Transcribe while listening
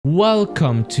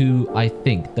Welcome to, I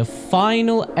think, the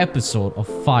final episode of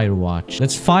Firewatch.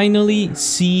 Let's finally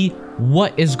see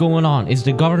what is going on. Is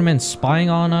the government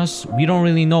spying on us? We don't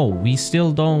really know. We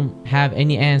still don't have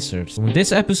any answers. In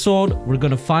this episode, we're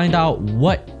gonna find out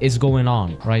what is going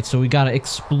on, right? So we gotta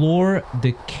explore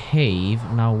the cave.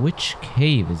 Now, which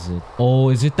cave is it? Oh,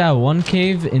 is it that one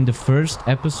cave in the first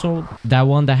episode? That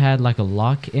one that had like a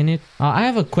lock in it? I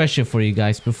have a question for you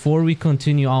guys before we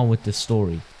continue on with the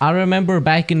story. I remember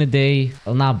back in the day,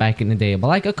 well, not back in the day, but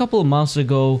like a couple of months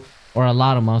ago, or a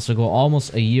lot of months ago,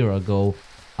 almost a year ago,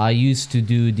 I used to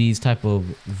do these type of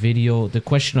video, the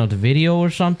question of the video or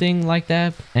something like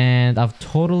that, and I've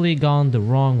totally gone the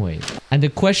wrong way. And the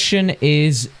question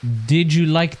is, did you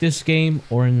like this game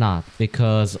or not?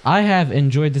 Because I have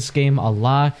enjoyed this game a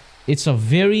lot. It's a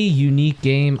very unique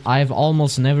game. I've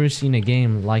almost never seen a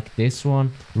game like this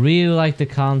one. Really like the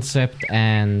concept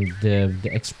and the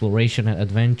exploration and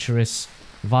adventurous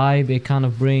vibe it kind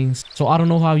of brings. So I don't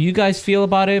know how you guys feel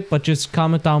about it, but just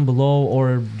comment down below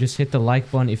or just hit the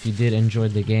like button if you did enjoy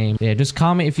the game. Yeah, just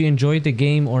comment if you enjoyed the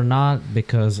game or not,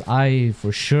 because I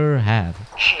for sure have.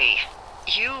 Hey,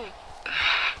 you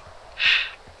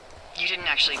didn't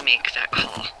actually make that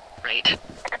call, right?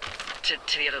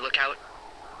 To the other lookout?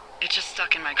 It just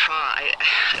stuck in my craw. I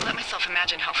let myself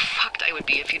imagine how fucked I would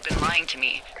be if you'd been lying to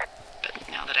me. But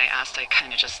now that I asked, I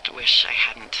kind of just wish I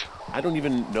hadn't. I don't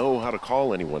even know how to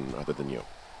call anyone other than you.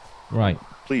 Right.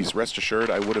 Please, rest assured,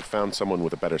 I would have found someone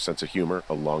with a better sense of humor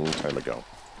a long time ago.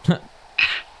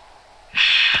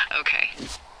 Okay.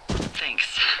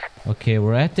 Thanks. Okay,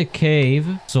 we're at the cave.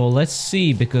 So let's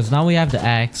see, because now we have the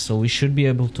axe, so we should be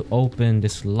able to open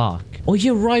this lock. Oh,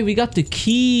 yeah, right. We got the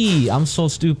key. I'm so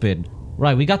stupid.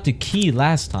 Right, we got the key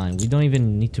last time. We don't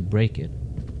even need to break it.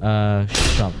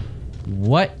 Shut up.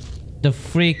 What the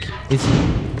freak is...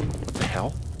 What the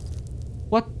hell?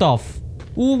 What the f...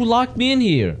 Ooh, locked me in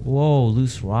here. Whoa,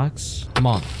 loose rocks. Come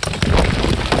on.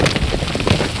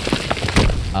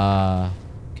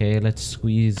 Okay, let's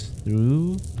squeeze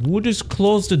through. Who just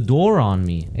closed the door on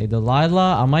me? Hey,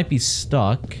 Delilah, I might be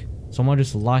stuck. Someone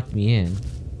just locked me in.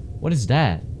 What is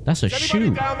that? That's a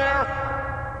shoe. Down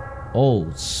there?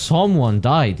 Oh, someone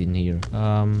died in here.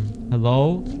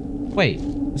 Hello? Wait,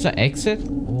 is that exit?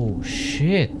 Oh,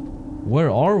 shit. Where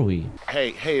are we?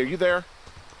 Hey, are you there?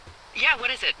 Yeah,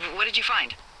 what is it? What did you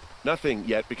find? Nothing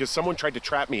yet, because someone tried to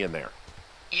trap me in there.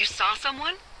 You saw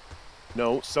someone?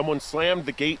 No, someone slammed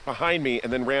the gate behind me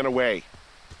and then ran away.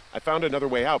 I found another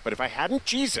way out, but if I hadn't,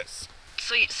 Jesus!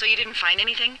 So you didn't find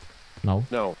anything? No.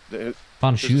 No. Found a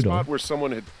There's shoe, a though. spot where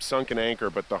someone had sunk an anchor,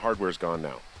 but the hardware's gone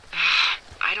now.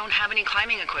 I don't have any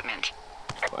climbing equipment.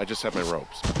 I just have my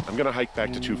ropes. I'm gonna hike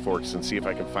back to Two Forks and see if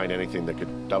I can find anything that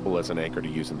could double as an anchor to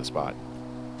use in the spot.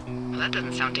 Well, that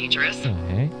doesn't sound dangerous.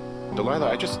 Okay.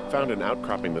 Delilah, I just found an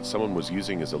outcropping that someone was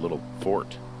using as a little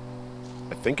fort.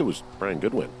 I think it was Brian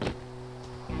Goodwin.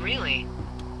 Really?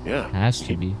 Yeah. Has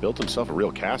to be. Built himself a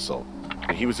real castle.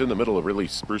 And he was in the middle of really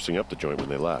sprucing up the joint when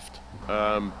they left.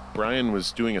 Brian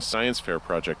was doing a science fair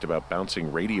project about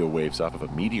bouncing radio waves off of a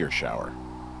meteor shower.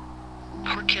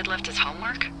 Poor kid left his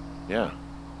homework? Yeah.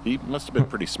 He must have been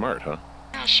pretty smart, huh?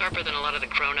 Well, sharper than a lot of the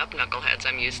grown-up knuckleheads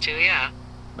I'm used to, yeah.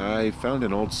 I found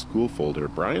an old school folder.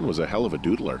 Brian was a hell of a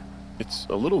doodler. It's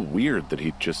a little weird that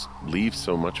he'd just leave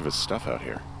so much of his stuff out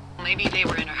here. Maybe they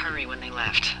were in a hurry when they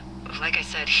left. Like I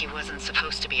said, he wasn't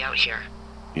supposed to be out here.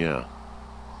 Yeah.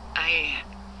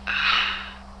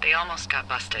 They almost got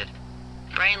busted.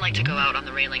 Brian liked to go out on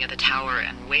the railing of the tower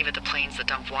and wave at the planes that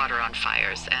dump water on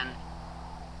fires, and...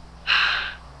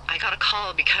 I got a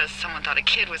call because someone thought a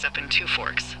kid was up in Two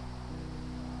Forks.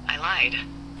 I lied.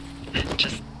 And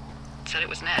just said it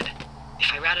was Ned.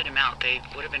 If I ratted him out, they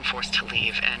would have been forced to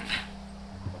leave, and...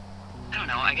 I don't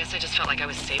know, I guess I just felt like I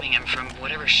was saving him from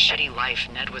whatever shitty life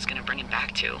Ned was gonna bring him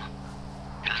back to.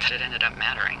 Not that it ended up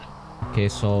mattering. Okay,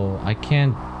 so I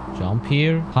can't jump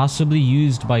here. Possibly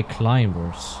used by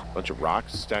climbers. Bunch of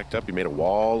rocks stacked up. He made a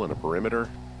wall and a perimeter.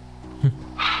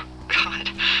 God.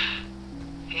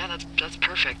 Yeah, that's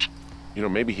perfect. You know,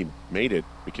 maybe he made it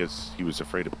because he was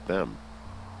afraid of them.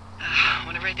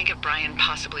 Whenever I think of Brian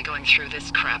possibly going through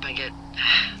this crap, I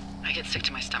get sick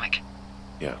to my stomach.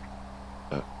 Yeah.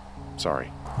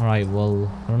 Sorry. Alright, well,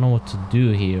 I don't know what to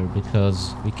do here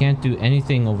because we can't do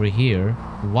anything over here.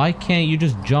 Why can't you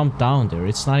just jump down there?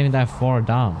 It's not even that far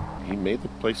down. He made the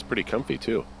place pretty comfy,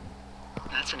 too.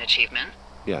 That's an achievement.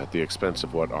 Yeah, at the expense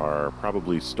of what are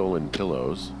probably stolen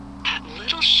pillows. That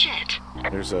little shit.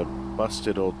 There's a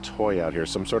busted old toy out here,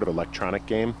 some sort of electronic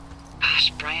game.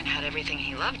 Gosh, Brian had everything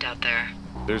he loved out there.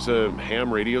 There's a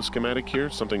ham radio schematic here,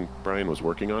 something Brian was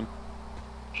working on.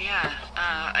 Yeah,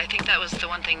 I think that was the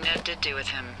one thing Ned did do with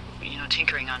him. You know,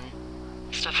 tinkering on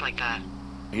stuff like that.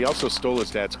 He also stole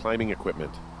his dad's climbing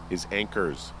equipment, his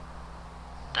anchors.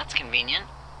 That's convenient.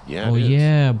 Yeah, Oh it is.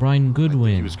 yeah, Brian I think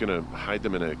Goodwin. he was gonna hide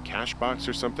them in a cash box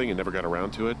or something and never got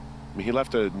around to it. I mean, he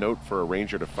left a note for a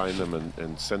ranger to find them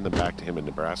and send them back to him in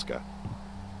Nebraska.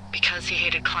 Because he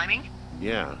hated climbing?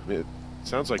 Yeah, it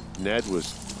sounds like Ned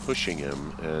was pushing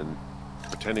him, and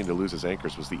pretending to lose his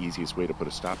anchors was the easiest way to put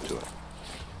a stop to it.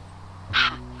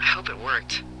 I hope it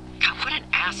worked. God, what an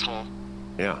asshole.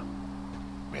 Yeah.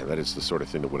 Man, that is the sort of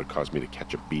thing that would have caused me to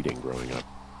catch a beating growing up.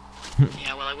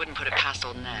 Yeah, well, I wouldn't put it past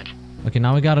old Ned. Okay,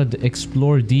 now we gotta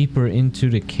explore deeper into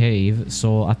the cave.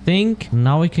 So I think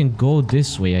now we can go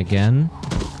this way again.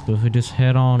 So if we just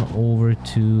head on over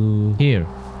to here.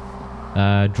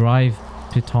 Drive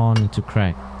piton into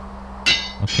crack.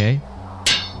 Okay.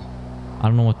 I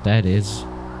don't know what that is.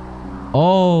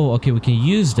 Oh, okay, we can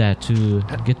use that to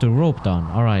get the rope done.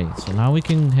 Alright, so now we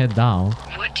can head down.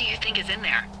 What do you think is in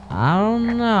there? I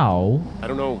don't know. I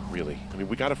don't know, really. I mean,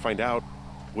 we gotta find out.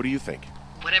 What do you think?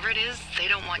 Whatever it is, they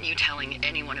don't want you telling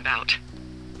anyone about.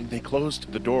 I mean, they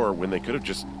closed the door when they could have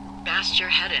just... Bashed your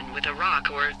head in with a rock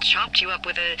or chopped you up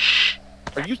with a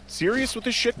Are you serious with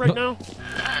this shit right now?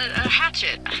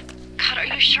 hatchet. God, are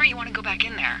you sure you want to go back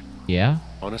in there? Yeah?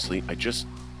 Honestly, I just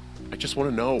want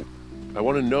to know. I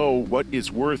want to know what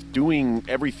is worth doing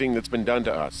everything that's been done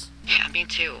to us. Yeah, me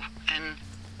too. And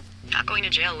not going to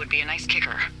jail would be a nice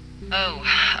kicker.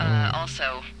 Oh,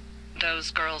 also,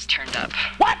 those girls turned up.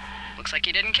 What? Looks like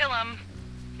you didn't kill them.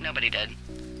 Nobody did.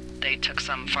 They took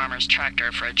some farmer's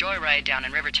tractor for a joyride down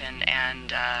in Riverton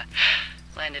and,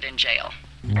 landed in jail.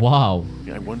 Wow.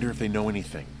 I wonder if they know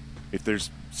anything. If there's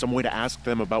some way to ask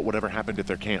them about whatever happened at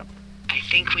their camp. I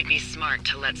think we'd be smart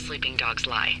to let sleeping dogs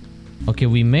lie. Okay,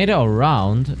 we made it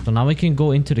around. So now we can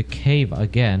go into the cave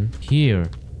again. Here.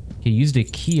 Okay, use the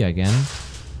key again.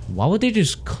 Why would they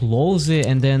just close it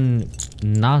and then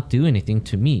not do anything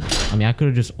to me? I mean, I could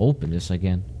have just opened this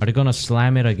again. Are they gonna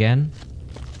slam it again?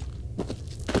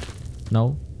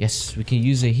 No? Yes, we can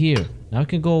use it here. Now we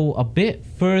can go a bit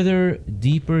further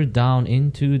deeper down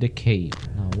into the cave.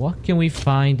 Now, what can we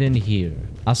find in here?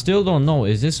 I still don't know.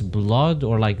 Is this blood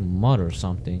or like mud or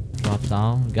something? Drop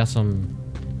down. Got some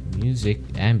music,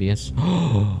 ambience.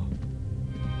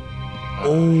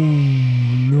 Oh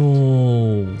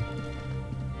no.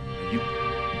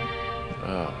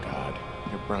 Oh, God.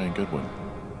 You're Brian Goodwin.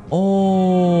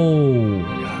 Oh.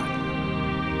 God.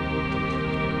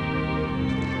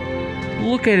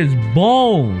 Look at his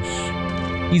bones.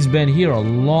 He's been here a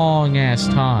long ass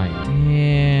time.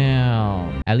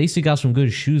 Damn. At least he got some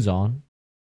good shoes on.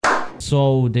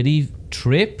 So did he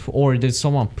trip or did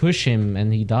someone push him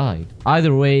and he died?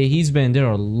 Either way, he's been there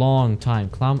a long time.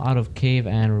 Climb out of cave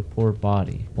and report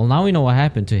body. Well, now we know what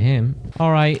happened to him.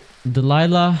 All right,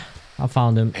 Delilah, I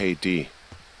found him. Hey, D.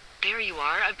 There you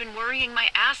are. I've been worrying my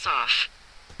ass off.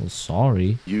 Well,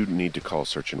 sorry. You need to call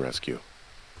search and rescue.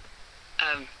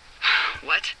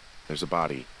 What? There's a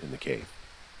body in the cave.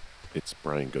 It's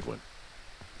Brian Goodwin.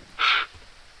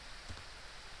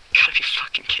 You gotta be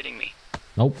fucking kidding me.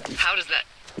 Nope. How does that...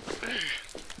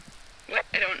 What?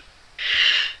 I don't...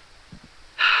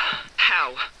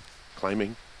 How?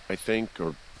 Climbing, I think,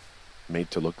 or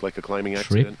made to look like a climbing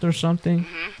accident. Tripped or something?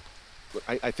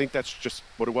 I think that's just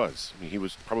what it was. I mean, he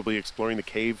was probably exploring the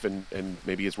cave and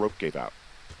maybe his rope gave out.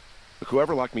 But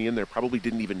whoever locked me in there probably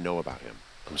didn't even know about him.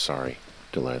 I'm sorry,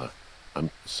 Delilah. I'm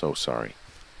so sorry.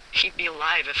 He'd be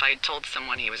alive if I'd told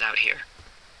someone he was out here.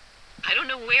 I don't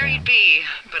know where he'd be,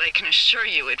 but I can assure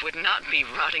you it would not be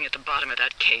rotting at the bottom of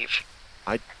that cave.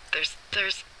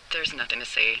 There's nothing to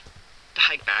say.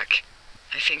 Hike back.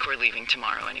 I think we're leaving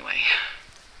tomorrow anyway.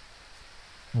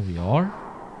 Oh, we are?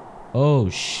 Oh,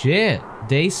 shit.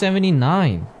 Day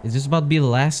 79. Is this about to be the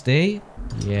last day?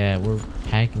 Yeah, we're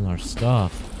packing our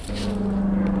stuff.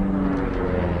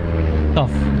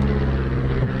 Stuff.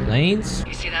 Planes?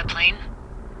 You see that plane?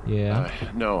 Yeah.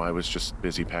 No, I was just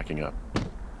busy packing up.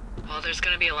 Well, there's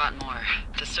gonna be a lot more.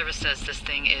 The service says this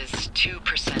thing is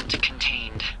 2%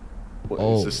 contained. What,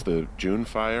 is this the June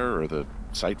fire or the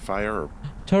site fire? Or...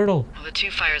 Turtle. Well, the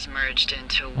two fires merged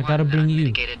into one gotta bring you.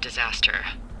 unmitigated disaster.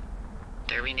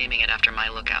 They're renaming it after my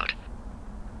lookout.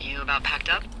 You about packed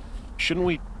up? Shouldn't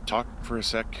we talk for a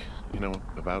sec,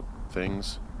 about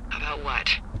things? About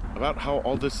what? About how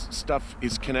all this stuff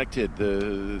is connected.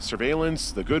 The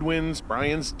surveillance, the Goodwins,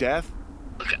 Brian's death.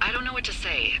 Look, I don't know what to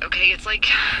say, okay? It's like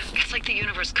the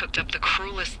universe cooked up the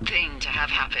cruelest thing to have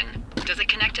happen. Does it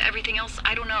connect to everything else?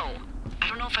 I don't know. I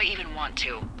don't know if I even want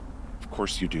to. Of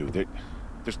course you do.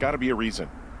 There's got to be a reason.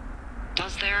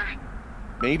 Does there?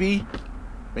 Maybe.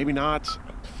 Maybe not.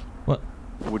 What?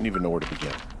 I wouldn't even know where to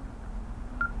begin.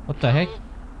 What the heck?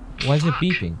 Why is it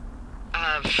beeping?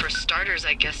 For starters,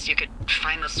 I guess you could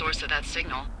find the source of that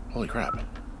signal. Holy crap.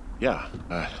 Yeah,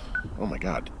 oh my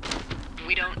god.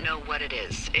 We don't know what it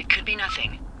is. It could be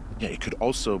nothing. Yeah, it could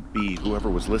also be whoever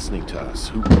was listening to us,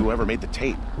 whoever made the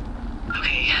tape.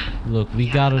 Okay. Look, we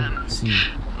gotta see.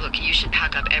 Look, you should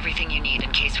pack up everything you need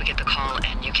in case we get the call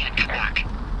and you can't come back.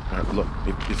 Look,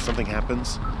 if something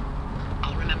happens...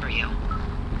 I'll remember you.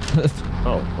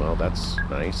 Oh, well, that's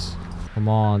nice. Come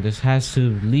on, this has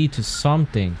to lead to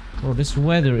something. Bro, this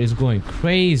weather is going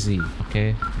crazy.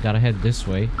 Okay, gotta head this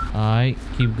way. Alright,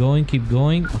 keep going, keep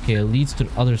going. Okay, it leads to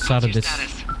the other side of this.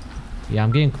 Status? Yeah,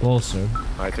 I'm getting closer.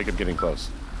 I think I'm getting close.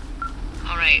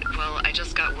 Alright, well, I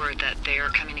just got word that they are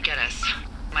coming to get us.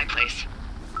 My place.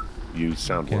 You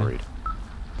sound worried.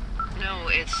 No,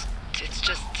 it's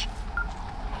just...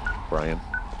 Brian?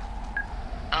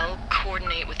 I'll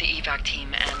coordinate with the evac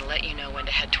team and let you know when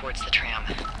to head towards the tram.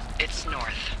 It's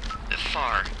north.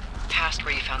 Far. Past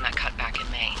where you found that cut back in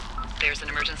May. There's an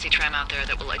emergency tram out there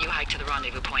that will let you hike to the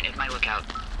rendezvous point at my lookout.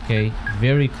 Okay,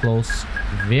 very close.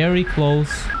 Very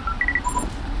close.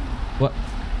 What?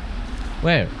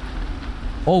 Where?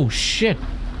 Oh shit!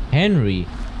 Henry.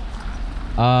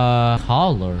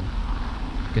 Collar.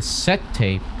 Cassette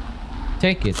tape.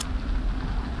 Take it.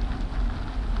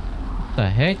 What the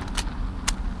heck?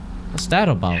 What's that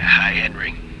about? Yeah, hi,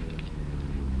 Henry.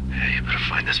 Hey, you better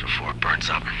find this before it burns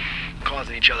up.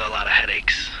 Causing each other a lot of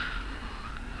headaches.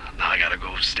 Now I gotta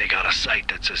go stake out a site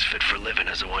that's as fit for living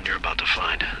as the one you're about to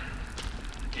find.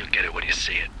 You'll get it when you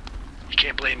see it. You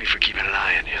can't blame me for keeping an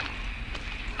eye on you.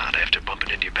 Not after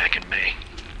bumping into you back in May.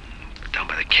 Down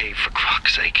by the cave, for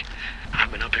croc's sake.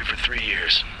 I've been up here for 3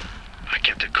 years. I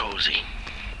kept it cozy.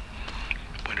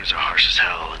 Winters are harsh as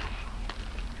hell, and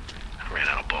I ran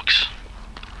out of books.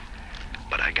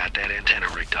 But I got that antenna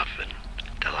rigged up, and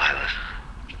Delilah,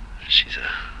 she's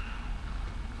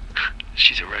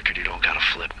a record you don't gotta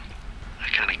flip. I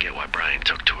kinda get why Brian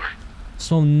took to her.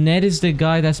 So Ned is the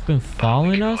guy that's been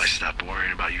following us? I stopped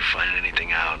worrying about you finding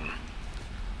anything out, and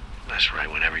that's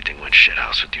right when everything went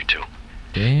shithouse with you two.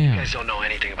 Damn. You guys don't know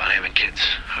anything about having kids.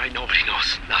 All right, nobody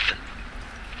knows nothing.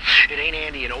 It ain't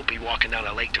Andy and Opie walking down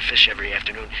a lake to fish every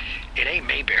afternoon. It ain't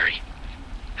Mayberry.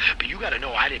 But you gotta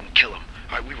know I didn't kill him.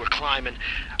 All right, we were climbing.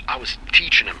 I was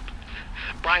teaching him.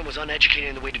 Brian was uneducated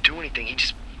in the way to do anything. He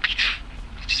just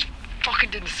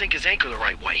fucking didn't sink his anchor the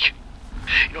right way.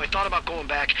 You know, I thought about going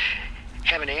back,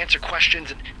 having to answer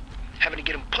questions, and having to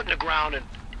get him put in the ground, and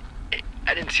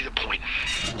I didn't see the point.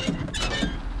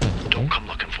 Don't come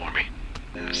looking for me.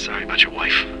 Sorry about your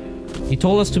wife. He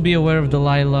told us to be aware of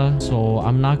Delilah, so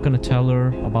I'm not gonna tell her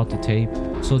about the tape.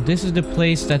 So this is the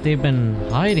place that they've been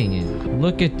hiding in.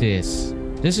 Look at this.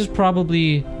 This is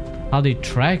probably how they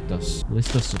tracked us.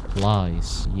 List of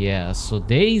supplies. Yeah, so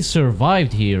they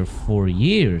survived here for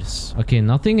years. Okay,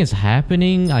 nothing is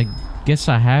happening. I guess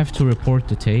I have to report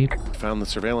the tape. Found the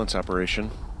surveillance operation.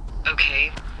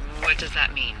 Okay, what does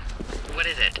that mean? What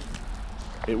is it?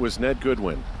 It was Ned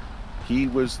Goodwin. He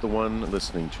was the one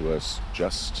listening to us.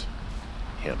 Just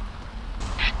him.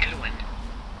 Goodwin.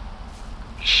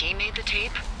 He made the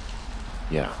tape?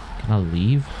 Yeah. Can I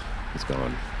leave? He's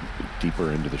gone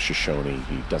deeper into the Shoshone.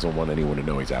 He doesn't want anyone to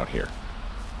know he's out here.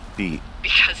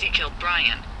 Because he killed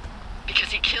Brian.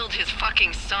 Because he killed his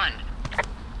fucking son.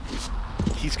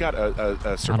 He's got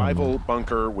a survival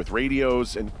bunker with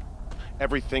radios and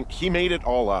everything. He made it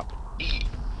all up.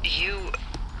 You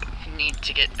need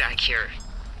to get back here.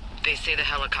 They say the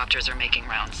helicopters are making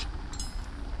rounds.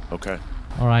 Okay.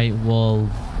 Alright, well,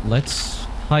 let's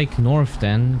hike north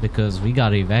then, because we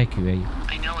gotta evacuate.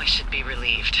 I know I should be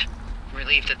relieved.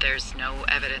 Relieved that there's no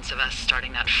evidence of us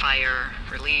starting that fire.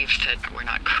 Relieved that we're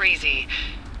not crazy.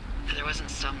 That there wasn't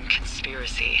some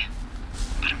conspiracy.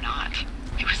 But I'm not.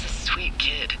 He was a sweet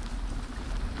kid.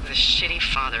 With a shitty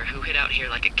father who hid out here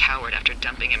like a coward after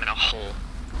dumping him in a hole.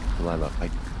 Delilah,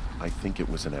 I think it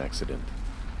was an accident.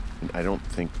 And I don't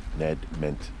think Ned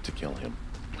meant to kill him.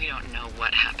 We don't know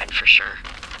what happened for sure.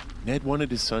 Ned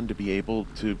wanted his son to be able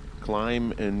to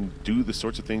climb and do the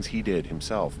sorts of things he did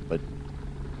himself, but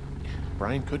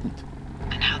Brian couldn't.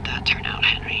 And how'd that turn out,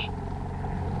 Henry?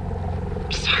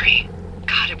 Sorry.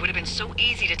 God, it would have been so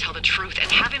easy to tell the truth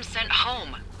and have him sent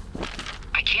home.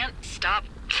 I can't stop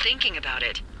thinking about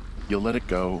it. You'll let it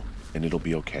go, and it'll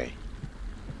be okay.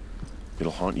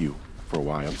 It'll haunt you for a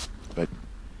while, but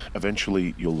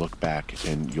eventually you'll look back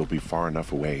and you'll be far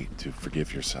enough away to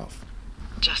forgive yourself.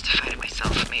 Justify to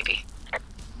myself, maybe.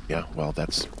 Yeah, well,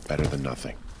 that's better than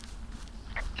nothing.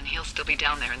 And he'll still be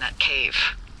down there in that cave.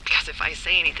 Because if I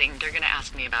say anything, they're gonna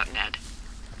ask me about Ned.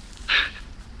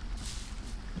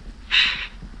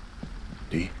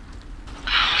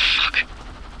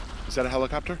 Is that a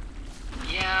helicopter?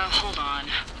 Yeah, hold on.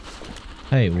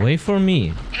 Hey, wait for me.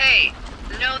 Hey,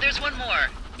 no, there's one more.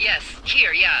 Yes,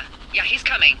 here, yeah. Yeah, he's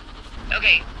coming.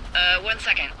 Okay, 1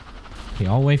 second. Okay,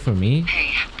 I'll wait for me.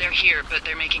 Hey, they're here, but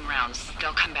they're making rounds.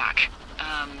 They'll come back.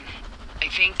 I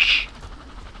think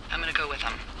I'm gonna go with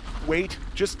them. Wait,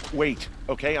 just wait,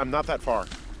 okay? I'm not that far.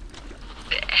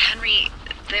 Henry,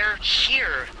 they're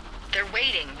here. They're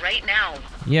waiting right now.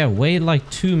 Yeah, wait like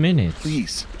 2 minutes.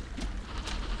 Please.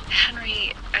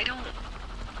 Henry, I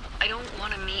don't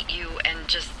want to meet you and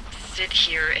just sit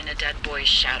here in a dead boy's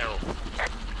shadow.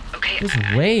 Okay, Just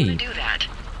I wait. don't want to do that.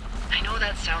 I know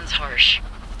that sounds harsh.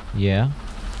 Yeah.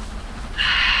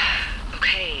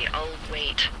 Okay, I'll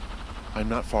wait. I'm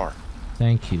not far.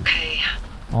 Thank you. Okay.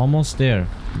 Almost there.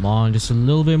 Come on, just a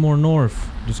little bit more north.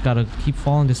 Just gotta keep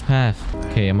following this path.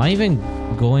 Okay, am I even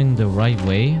going the right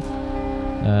way?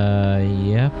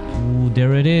 Yep. Ooh,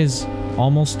 there it is.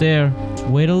 Almost there.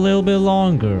 Wait a little bit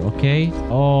longer, okay?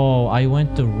 Oh, I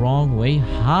went the wrong way.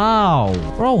 How?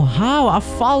 Bro, how? I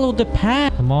followed the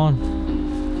path. Come on.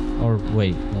 Or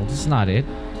wait, no, this is not it.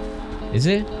 Is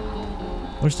it?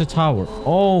 Where's the tower?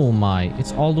 Oh my,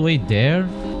 it's all the way there?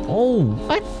 Oh,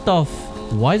 what the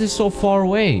why is it so far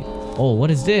away? Oh, what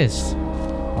is this?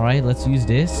 Alright, let's use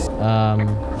this. I'm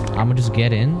gonna just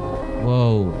get in.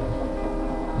 Whoa.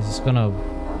 Is this gonna...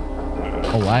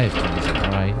 Oh, I have to use it.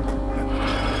 Alright.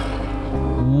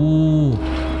 Ooh.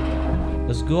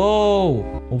 Let's go.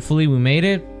 Hopefully we made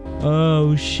it.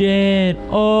 Oh, shit.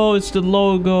 Oh, it's the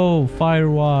logo.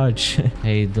 Firewatch.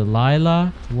 Hey,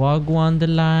 Delilah. Wagwan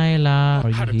Delilah. Are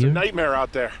you God, it's a here? nightmare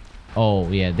out there. Oh,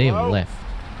 yeah, they've Hello? left.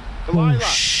 Delilah. Oh,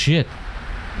 shit.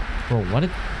 Bro, what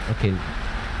did... Okay.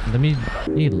 Let me...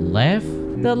 He left?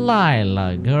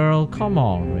 Delilah, girl. Come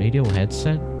on. Radio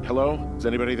headset? Hello? Is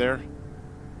anybody there?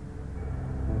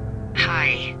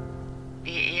 Hi.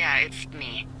 Yeah, it's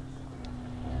me.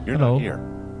 You're Hello? not here.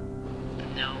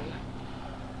 No.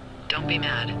 Don't be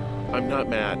mad. I'm not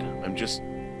mad. I'm just...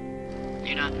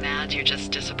 You're not mad, you're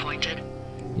just disappointed.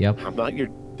 Yep. I'm not your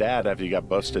dad after you got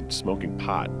busted smoking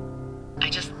pot. I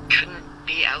just couldn't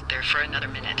be out there for another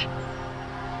minute.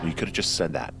 You could have just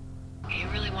said that. You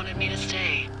really wanted me to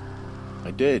stay. I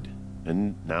did.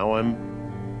 And now I'm...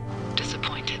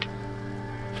 Disappointed.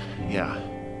 Yeah.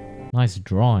 Nice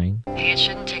drawing. Hey, it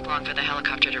shouldn't take long for the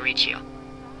helicopter to reach you.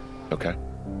 Okay.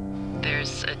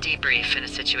 There's a debrief in a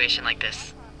situation like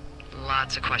this.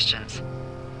 Lots of questions.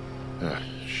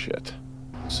 Shit.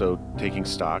 So, taking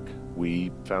stock,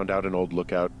 we found out an old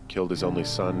lookout killed his only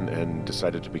son and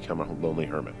decided to become a lonely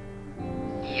hermit.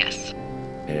 Yes.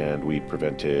 And we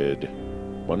prevented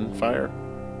one fire.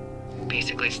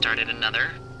 Basically started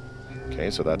another.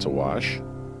 Okay, so that's a wash.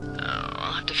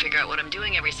 I'll have to figure out what I'm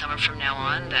doing every summer from now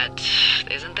on that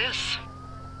isn't this.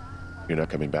 You're not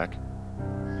coming back?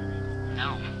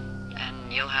 No.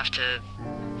 And you'll have to...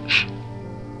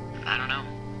 I don't know.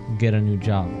 Get a new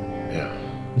job. Yeah,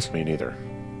 me neither.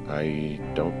 I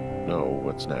don't know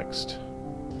what's next.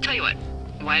 Tell you what,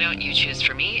 why don't you choose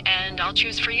for me and I'll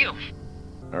choose for you?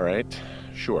 All right,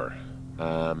 sure.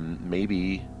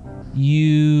 Maybe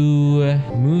You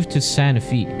moved to Santa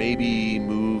Fe. maybe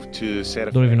move to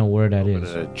Santa Fe. Don't even know where that Open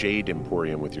is. a jade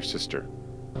emporium with your sister.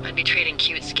 I'd be trading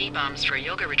cute ski bums for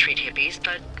yoga retreat hippies,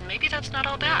 but maybe that's not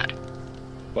all bad.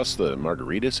 Plus the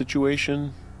margarita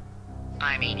situation.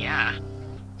 I mean, yeah.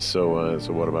 So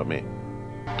what about me?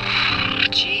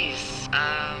 Jeez.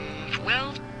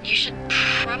 Well, you should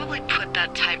probably put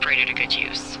that typewriter to good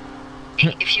use.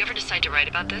 If you ever decide to write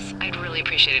about this, I'd really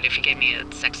appreciate it if you gave me a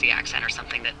sexy accent or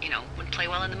something that, would play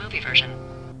well in the movie version.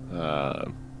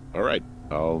 All right.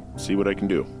 I'll see what I can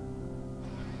do.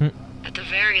 At the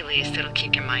very least, it'll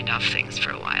keep your mind off things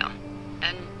for a while.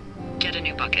 And get a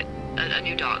new bucket. A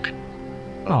new dog.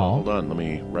 Aw. Hold on. Let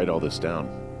me write all this down.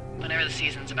 Whenever the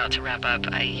season's about to wrap up,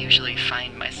 I usually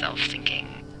find myself thinking,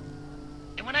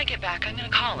 and when I get back, I'm gonna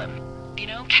call him.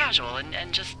 Casual,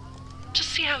 and just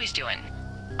see how he's doing.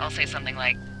 I'll say something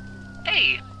like,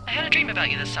 hey, I had a dream about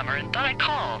you this summer and thought I'd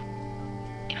call.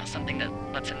 Something that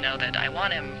lets him know that I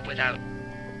want him without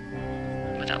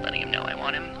letting him know I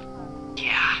want him.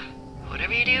 Yeah,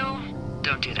 whatever you do,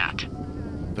 don't do that.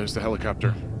 There's the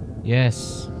helicopter.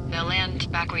 Yes. They'll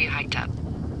land back where you hiked up.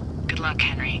 Good luck,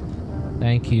 Henry.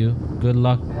 Thank you. Good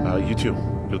luck. You too.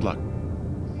 Good luck.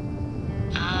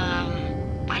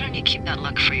 Why don't you keep that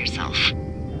luck for yourself?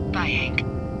 Bye, Hank.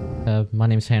 My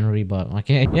name's Henry, but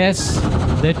okay. Yes,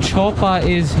 the chopper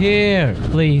is here.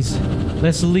 Please,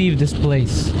 let's leave this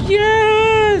place.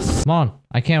 Yes! Come on,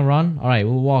 I can't run. All right,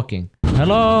 we're walking.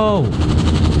 Hello.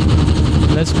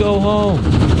 Let's go home.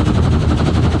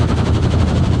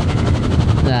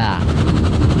 Ah.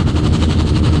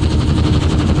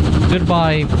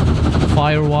 goodbye,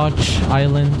 Firewatch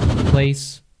Island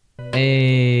place.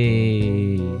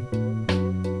 Hey.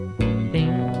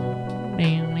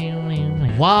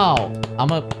 Wow,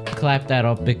 I'ma clap that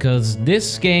up because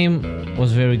this game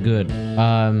was very good.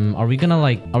 Are we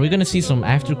gonna see some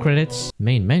after credits?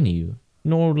 Main menu?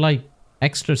 No, like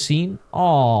extra scene?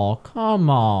 Oh, come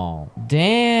on.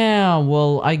 Damn,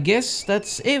 well, I guess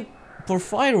that's it for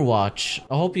Firewatch.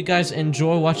 I hope you guys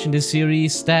enjoy watching this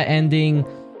series. That ending,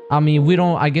 I mean,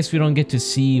 I guess we don't get to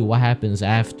see what happens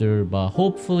after, but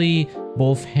hopefully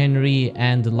both Henry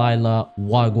and Delilah,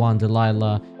 Wagwan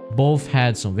Delilah, both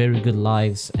had some very good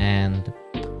lives and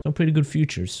some pretty good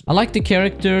futures. I like the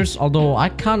characters, although I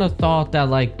kind of thought that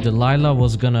like Delilah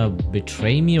was gonna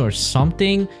betray me or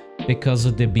something because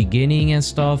of the beginning and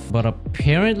stuff, but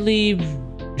apparently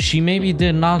she maybe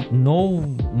did not know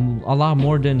a lot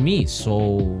more than me,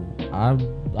 so I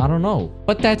don't know.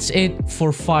 But that's it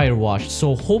for Firewatch.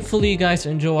 So hopefully you guys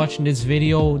enjoy watching this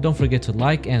video. Don't forget to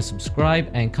like and subscribe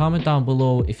and comment down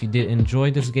below if you did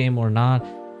enjoy this game or not,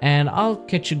 and I'll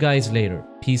catch you guys later.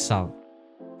 Peace out.